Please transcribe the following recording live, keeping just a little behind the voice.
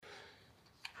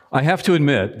I have to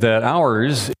admit that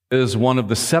ours is one of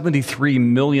the 73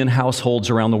 million households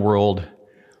around the world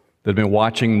that have been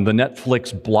watching the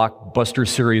Netflix blockbuster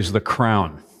series, The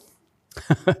Crown.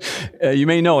 You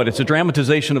may know it. It's a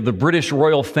dramatization of the British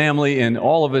royal family and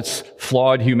all of its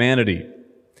flawed humanity.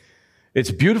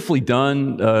 It's beautifully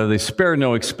done. They spare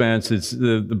no expense.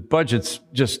 The budget's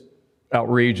just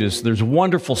outrageous. There's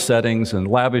wonderful settings and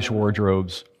lavish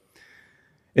wardrobes.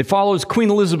 It follows Queen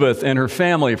Elizabeth and her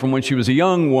family from when she was a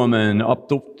young woman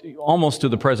almost to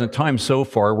the present time so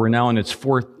far. We're now in its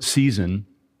 4th season.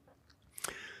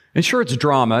 And sure, it's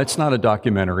drama. It's not a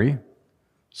documentary.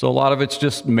 So a lot of it's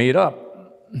just made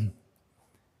up.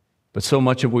 But so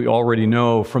much of what we already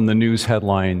know from the news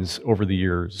headlines over the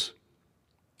years.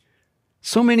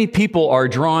 So many people are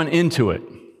drawn into it.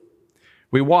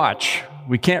 We watch.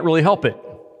 We can't really help it.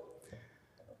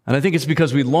 And I think it's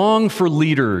because we long for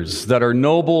leaders that are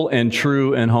noble and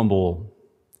true and humble,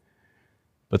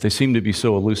 but they seem to be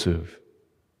so elusive.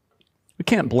 We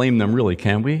can't blame them, really,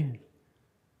 can we?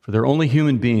 For they're only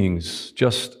human beings,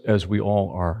 just as we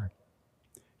all are.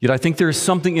 Yet I think there is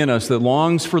something in us that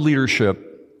longs for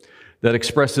leadership that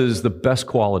expresses the best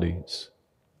qualities,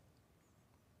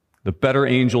 the better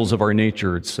angels of our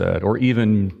nature, it's said, or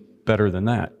even better than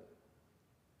that.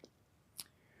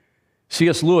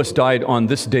 C.S. Lewis died on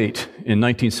this date in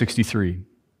 1963.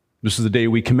 This is the day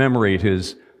we commemorate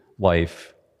his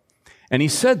life. And he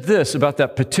said this about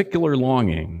that particular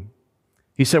longing.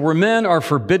 He said, where men are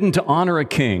forbidden to honor a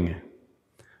king,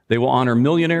 they will honor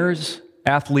millionaires,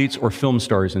 athletes, or film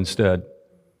stars instead,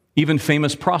 even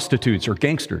famous prostitutes or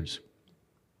gangsters.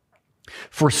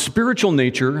 For spiritual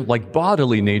nature, like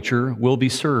bodily nature, will be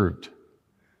served.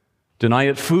 Deny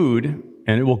it food,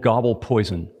 and it will gobble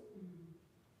poison.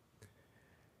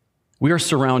 We are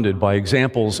surrounded by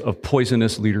examples of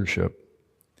poisonous leadership.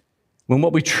 When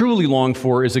what we truly long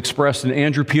for is expressed in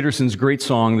Andrew Peterson's great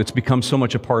song that's become so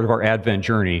much a part of our Advent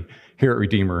journey here at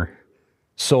Redeemer,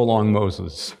 So Long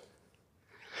Moses.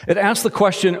 It asks the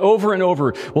question over and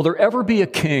over, will there ever be a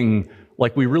king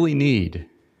like we really need?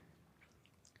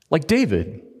 Like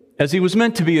David, as he was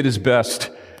meant to be at his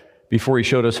best before he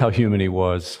showed us how human he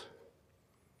was.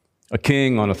 A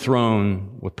king on a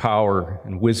throne with power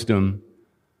and wisdom,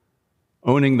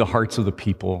 owning the hearts of the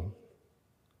people,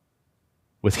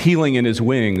 with healing in his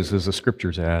wings, as the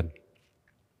scriptures add.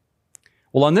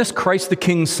 Well, on this Christ the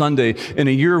King Sunday, in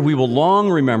a year we will long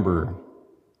remember,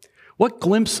 what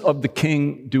glimpse of the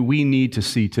King do we need to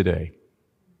see today?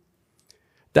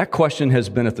 That question has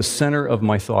been at the center of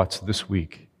my thoughts this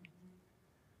week,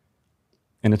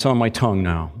 and it's on my tongue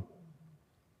now.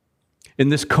 In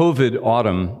this COVID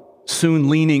autumn, soon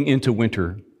leaning into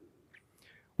winter,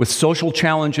 with social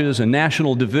challenges and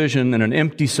national division and an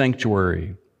empty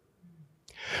sanctuary,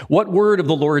 what word of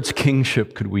the Lord's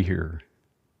kingship could we hear?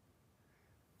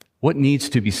 What needs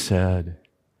to be said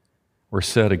or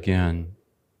said again?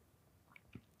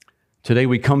 Today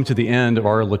we come to the end of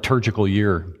our liturgical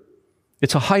year.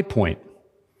 It's a high point.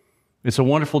 It's a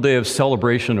wonderful day of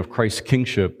celebration of Christ's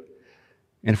kingship.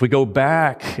 And if we go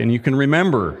back, and you can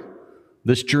remember,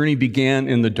 this journey began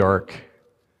in the dark,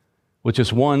 with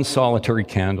just one solitary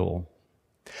candle,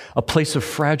 a place of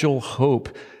fragile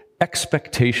hope,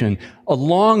 expectation, a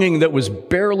longing that was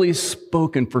barely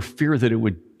spoken for fear that it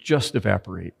would just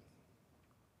evaporate.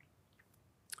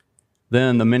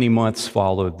 Then the many months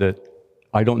followed that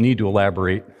I don't need to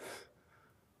elaborate,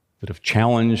 that have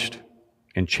challenged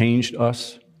and changed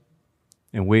us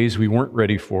in ways we weren't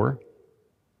ready for,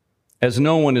 as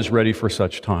no one is ready for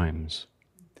such times.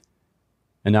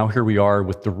 And now here we are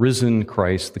with the risen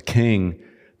Christ, the King,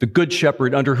 the Good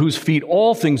Shepherd, under whose feet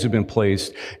all things have been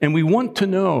placed. And we want to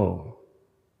know,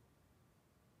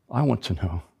 I want to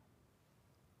know,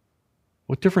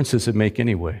 what difference does it make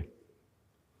anyway,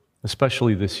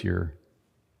 especially this year?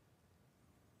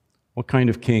 What kind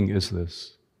of king is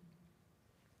this?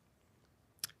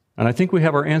 And I think we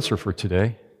have our answer for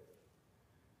today.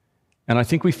 And I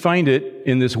think we find it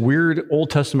in this weird Old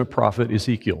Testament prophet,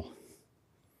 Ezekiel.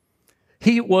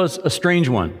 He was a strange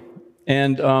one,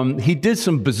 and he did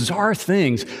some bizarre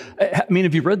things. I mean,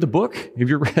 have you read the book? Have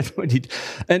you read what he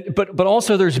did? But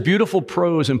also there's beautiful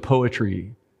prose and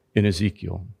poetry in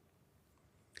Ezekiel.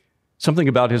 Something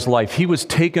about his life. He was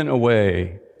taken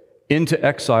away into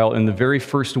exile in the very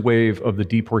first wave of the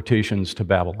deportations to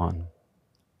Babylon.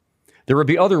 There would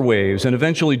be other waves, and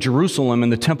eventually Jerusalem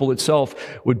and the temple itself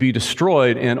would be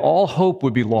destroyed, and all hope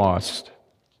would be lost.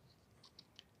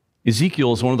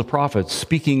 Ezekiel is one of the prophets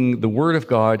speaking the word of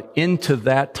God into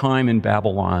that time in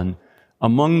Babylon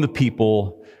among the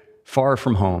people far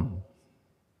from home.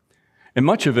 And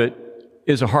much of it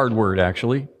is a hard word,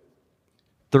 actually.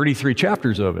 33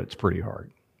 chapters of it's pretty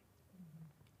hard.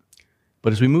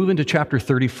 But as we move into chapter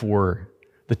 34,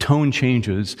 the tone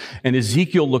changes, and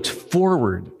Ezekiel looks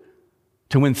forward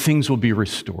to when things will be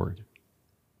restored.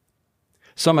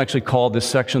 Some actually call this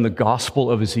section the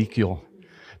Gospel of Ezekiel,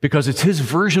 because it's his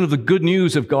version of the good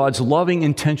news of God's loving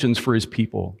intentions for his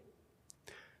people.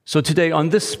 So today, on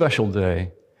this special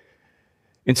day,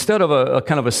 instead of a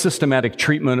kind of a systematic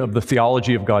treatment of the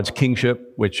theology of God's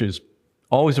kingship, which is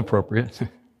always appropriate,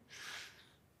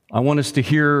 I want us to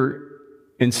hear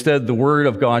instead the word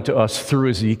of God to us through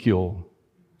Ezekiel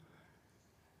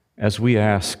as we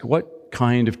ask, what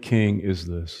kind of king is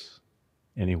this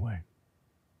anyway?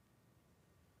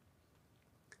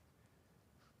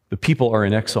 The people are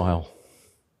in exile.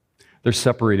 They're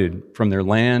separated from their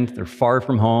land. They're far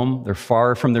from home. They're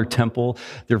far from their temple.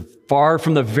 They're far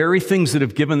from the very things that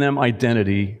have given them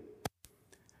identity.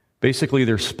 Basically,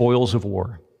 they're spoils of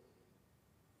war.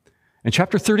 And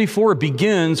chapter 34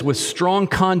 begins with strong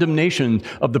condemnation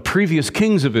of the previous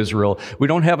kings of Israel. We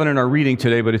don't have it in our reading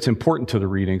today, but it's important to the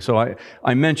reading. So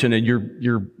I mentioned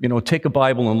it. Take a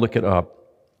Bible and look it up.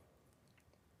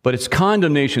 But it's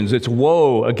condemnations, it's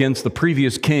woe against the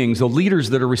previous kings, the leaders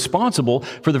that are responsible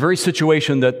for the very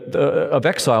situation of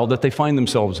exile that they find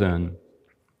themselves in.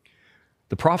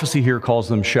 The prophecy here calls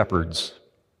them shepherds.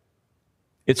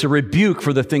 It's a rebuke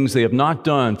for the things they have not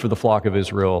done for the flock of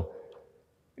Israel,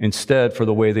 instead for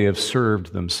the way they have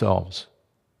served themselves.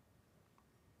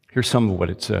 Here's some of what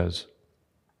it says.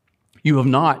 You have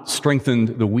not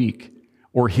strengthened the weak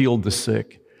or healed the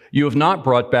sick. You have not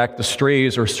brought back the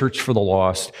strays or searched for the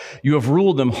lost. You have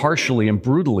ruled them harshly and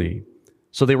brutally.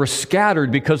 So they were scattered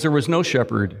because there was no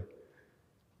shepherd.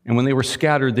 And when they were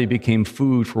scattered, they became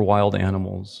food for wild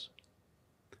animals.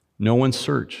 No one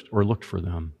searched or looked for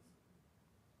them.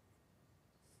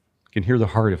 You can hear the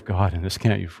heart of God in this,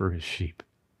 can't you, for his sheep,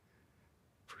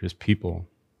 for his people.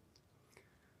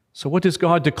 So what does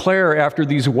God declare after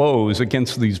these woes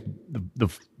against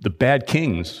the bad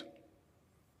kings?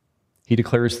 He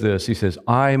declares this. He says,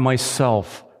 I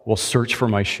myself will search for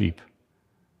my sheep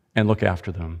and look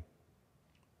after them.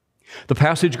 The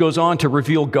passage goes on to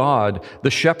reveal God,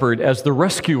 the shepherd, as the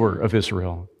rescuer of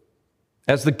Israel,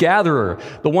 as the gatherer,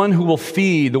 the one who will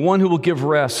feed, the one who will give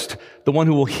rest, the one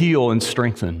who will heal and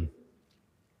strengthen.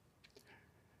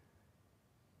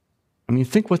 I mean,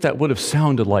 think what that would have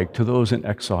sounded like to those in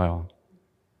exile,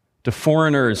 to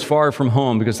foreigners far from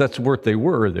home, because that's what they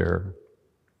were there.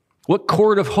 What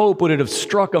chord of hope would it have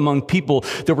struck among people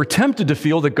that were tempted to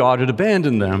feel that God had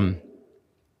abandoned them?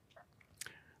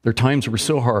 Their times were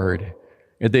so hard,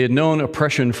 and they had known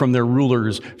oppression from their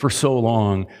rulers for so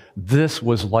long. This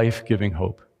was life-giving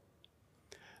hope.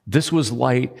 This was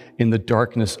light in the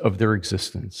darkness of their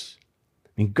existence.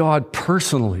 And God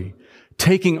personally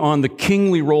taking on the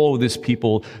kingly role of this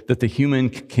people that the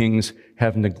human kings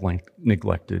have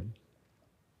neglected.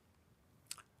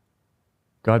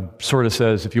 God sort of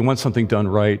says, if you want something done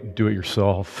right, do it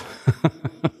yourself.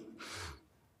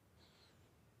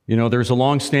 There's a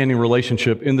long-standing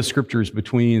relationship in the scriptures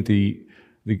between the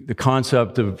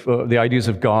concept of the ideas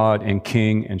of God and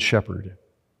king and shepherd.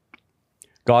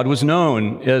 God was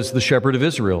known as the shepherd of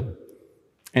Israel,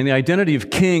 and the identity of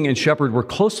king and shepherd were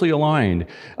closely aligned.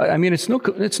 I mean, it's no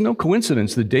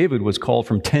coincidence that David was called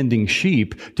from tending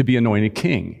sheep to be anointed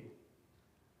king.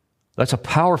 That's a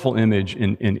powerful image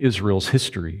in Israel's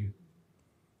history.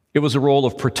 It was a role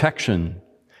of protection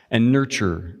and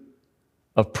nurture,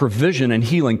 of provision and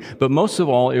healing, but most of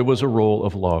all, it was a role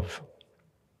of love.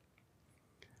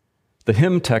 The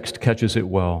hymn text catches it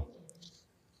well.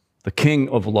 The King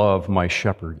of love, my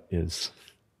shepherd is.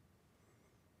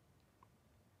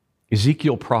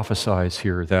 Ezekiel prophesies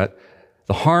here that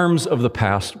the harms of the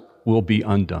past will be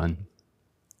undone,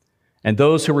 and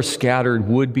those who were scattered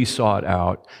would be sought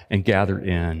out and gathered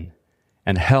in,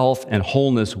 and health and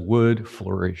wholeness would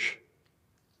flourish.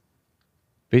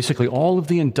 Basically, all of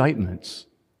the indictments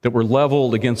that were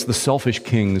leveled against the selfish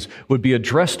kings would be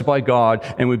addressed by God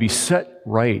and would be set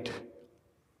right.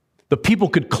 The people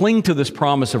could cling to this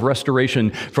promise of restoration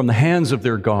from the hands of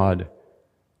their God,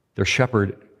 their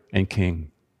shepherd and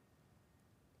king.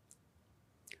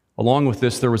 Along with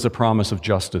this, there was a promise of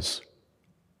justice.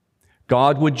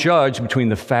 God would judge between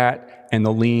the fat and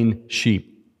the lean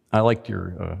sheep. I liked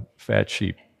your fat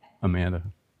sheep, Amanda.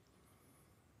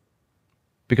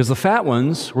 Because the fat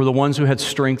ones were the ones who had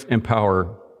strength and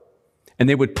power, and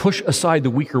they would push aside the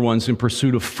weaker ones in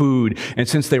pursuit of food. And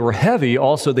since they were heavy,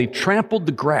 also they trampled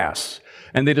the grass,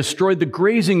 and they destroyed the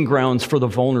grazing grounds for the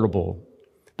vulnerable.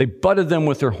 They butted them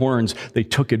with their horns. They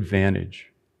took advantage.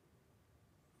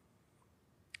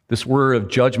 This word of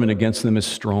judgment against them is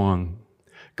strong.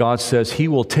 God says he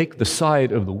will take the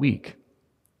side of the weak.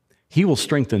 He will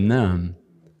strengthen them,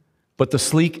 but the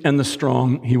sleek and the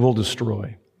strong he will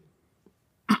destroy.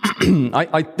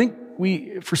 I think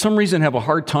we, for some reason, have a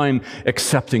hard time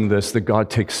accepting this, that God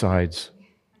takes sides.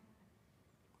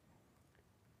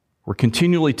 We're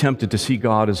continually tempted to see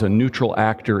God as a neutral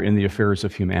actor in the affairs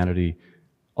of humanity,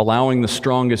 allowing the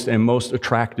strongest and most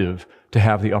attractive to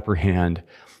have the upper hand.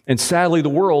 And sadly, the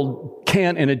world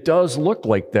can, and it does look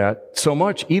like that so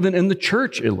much. Even in the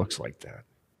church, it looks like that.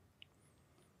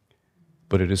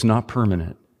 But it is not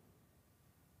permanent.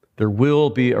 There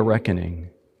will be a reckoning.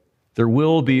 There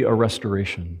will be a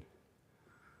restoration.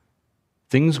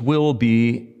 Things will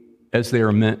be as they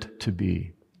are meant to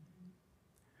be.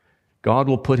 God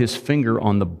will put his finger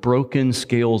on the broken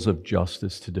scales of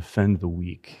justice to defend the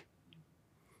weak.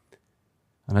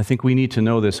 And I think we need to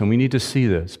know this, and we need to see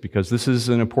this, because this is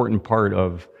an important part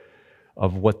of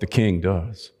what the king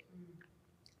does.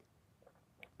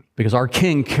 Because our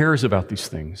king cares about these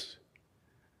things.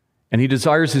 And he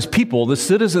desires his people, the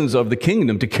citizens of the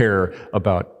kingdom, to care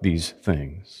about these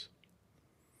things.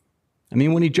 I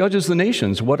mean, when he judges the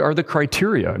nations, what are the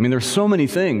criteria? I mean, there's so many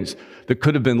things that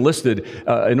could have been listed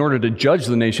in order to judge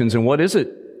the nations, and what is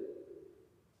it?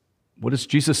 What does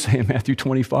Jesus say in Matthew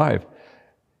 25?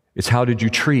 It's, how did you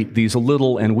treat these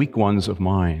little and weak ones of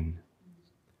mine?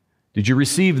 Did you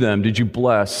receive them? Did you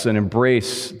bless and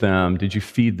embrace them? Did you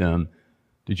feed them?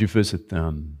 Did you visit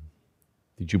them?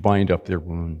 Did you bind up their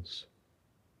wounds?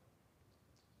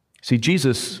 See,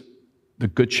 Jesus, the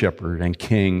Good Shepherd and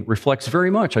King, reflects very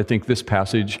much, I think, this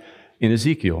passage in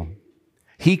Ezekiel.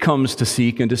 He comes to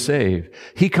seek and to save.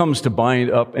 He comes to bind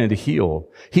up and to heal.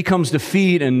 He comes to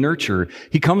feed and nurture.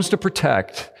 He comes to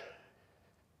protect.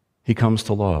 He comes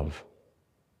to love.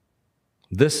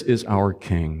 This is our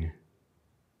King,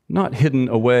 not hidden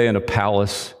away in a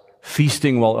palace,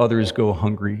 feasting while others go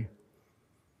hungry.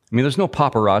 I mean, there's no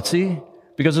paparazzi,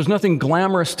 because there's nothing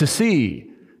glamorous to see.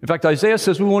 In fact, Isaiah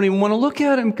says we won't even want to look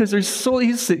at him because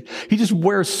he just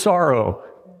wears sorrow.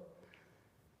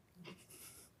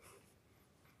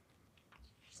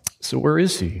 So where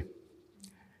is he?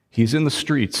 He's in the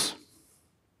streets.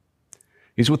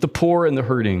 He's with the poor and the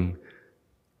hurting,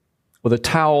 with a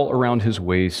towel around his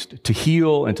waist, to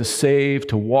heal and to save,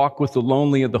 to walk with the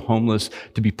lonely and the homeless,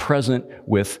 to be present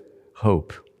with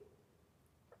hope.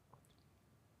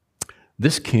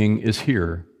 This king is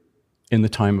here in the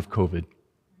time of COVID.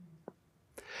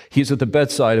 He's at the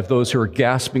bedside of those who are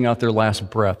gasping out their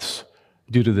last breaths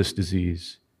due to this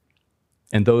disease,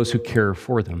 and those who care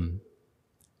for them.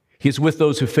 He's with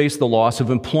those who face the loss of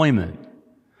employment,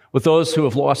 with those who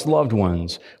have lost loved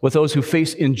ones, with those who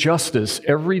face injustice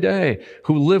every day,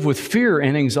 who live with fear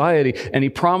and anxiety, and he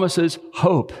promises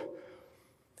hope.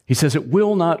 He says, it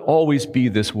will not always be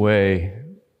this way,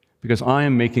 because I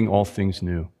am making all things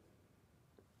new.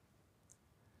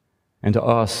 And to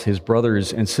us, his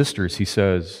brothers and sisters, he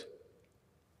says,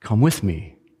 come with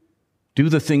me. Do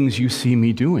the things you see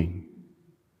me doing.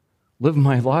 Live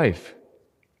my life.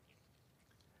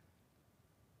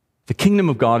 The kingdom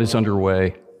of God is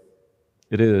underway.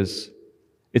 It is.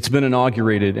 It's been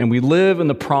inaugurated, and we live in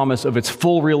the promise of its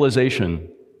full realization.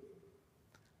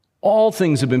 All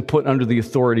things have been put under the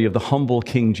authority of the humble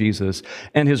King Jesus,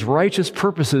 and his righteous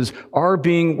purposes are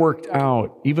being worked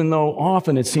out, even though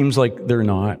often it seems like they're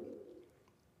not.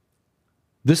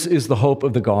 This is the hope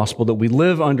of the gospel that we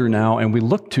live under now and we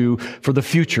look to for the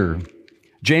future.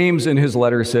 James in his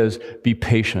letter says, be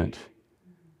patient.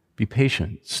 Be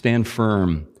patient. Stand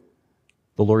firm.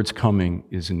 The Lord's coming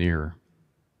is near.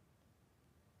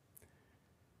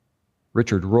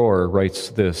 Richard Rohr writes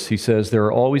this. He says, there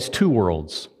are always two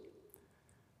worlds.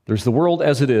 There's the world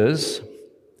as it is,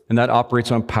 and that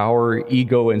operates on power,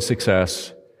 ego, and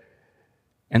success.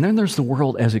 And then there's the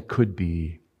world as it could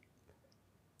be.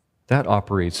 That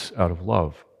operates out of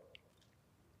love.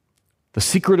 The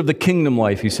secret of the kingdom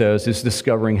life, he says, is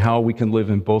discovering how we can live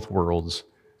in both worlds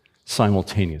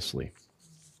simultaneously.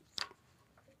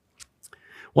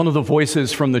 One of the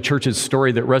voices from the church's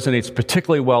story that resonates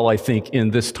particularly well, I think,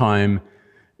 in this time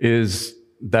is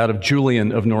that of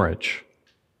Julian of Norwich.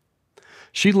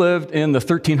 She lived in the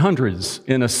 1300s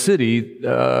in a city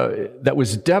that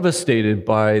was devastated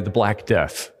by the Black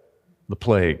Death, the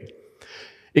plague.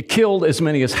 It killed as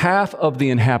many as half of the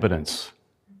inhabitants.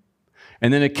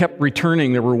 And then it kept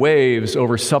returning. There were waves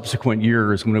over subsequent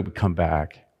years when it would come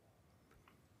back.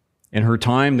 In her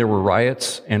time, there were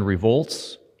riots and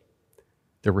revolts.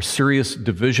 There were serious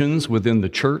divisions within the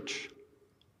church.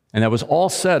 And that was all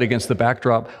set against the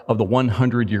backdrop of the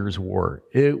 100 Years' War.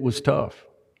 It was tough.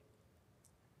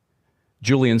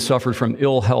 Julian suffered from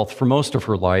ill health for most of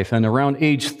her life, and around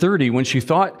age 30, when she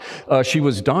thought she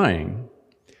was dying,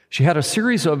 she had a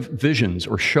series of visions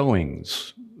or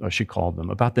showings, she called them,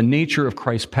 about the nature of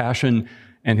Christ's passion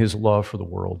and his love for the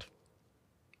world,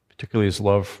 particularly his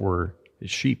love for his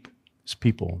sheep, his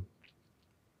people.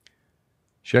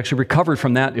 She actually recovered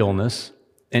from that illness,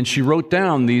 and she wrote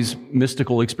down these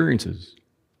mystical experiences.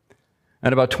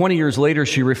 And about 20 years later,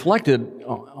 she reflected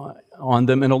on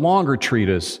them in a longer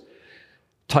treatise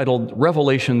titled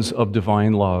Revelations of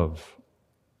Divine Love.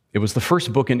 It was the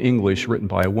first book in English written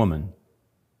by a woman.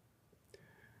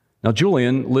 Now,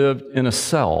 Julian lived in a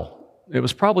cell. It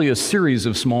was probably a series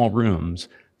of small rooms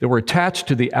that were attached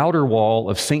to the outer wall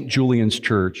of St. Julian's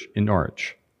Church in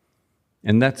Norwich.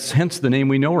 And that's hence the name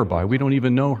we know her by. We don't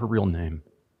even know her real name.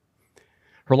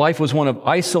 Her life was one of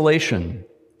isolation,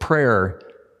 prayer,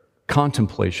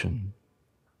 contemplation.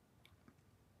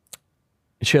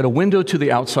 She had a window to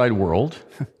the outside world,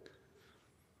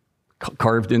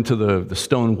 carved into the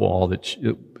stone wall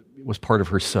that was part of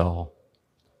her cell.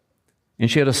 And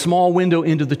she had a small window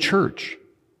into the church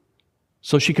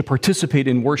so she could participate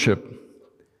in worship.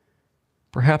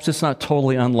 Perhaps it's not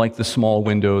totally unlike the small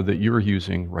window that you're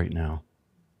using right now.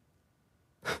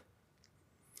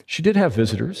 She did have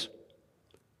visitors.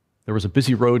 There was a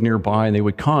busy road nearby, and they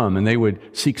would come, and they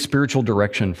would seek spiritual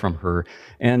direction from her.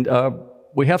 And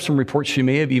we have some reports she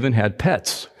may have even had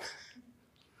pets.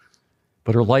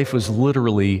 But her life was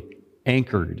literally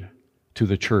anchored to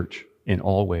the church in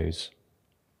all ways.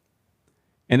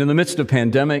 And in the midst of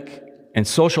pandemic and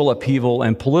social upheaval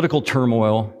and political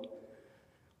turmoil,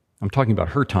 I'm talking about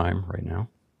her time right now,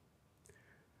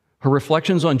 her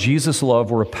reflections on Jesus'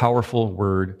 love were a powerful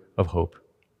word of hope.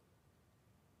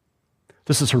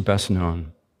 This is her best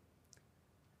known.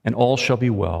 And all shall be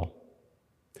well.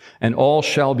 And all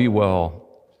shall be well.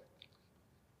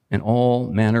 And all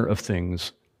manner of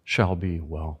things shall be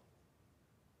well.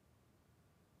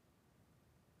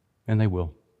 And they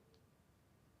will.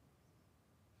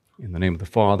 In the name of the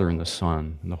Father, and the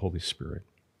Son, and the Holy Spirit.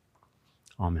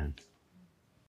 Amen.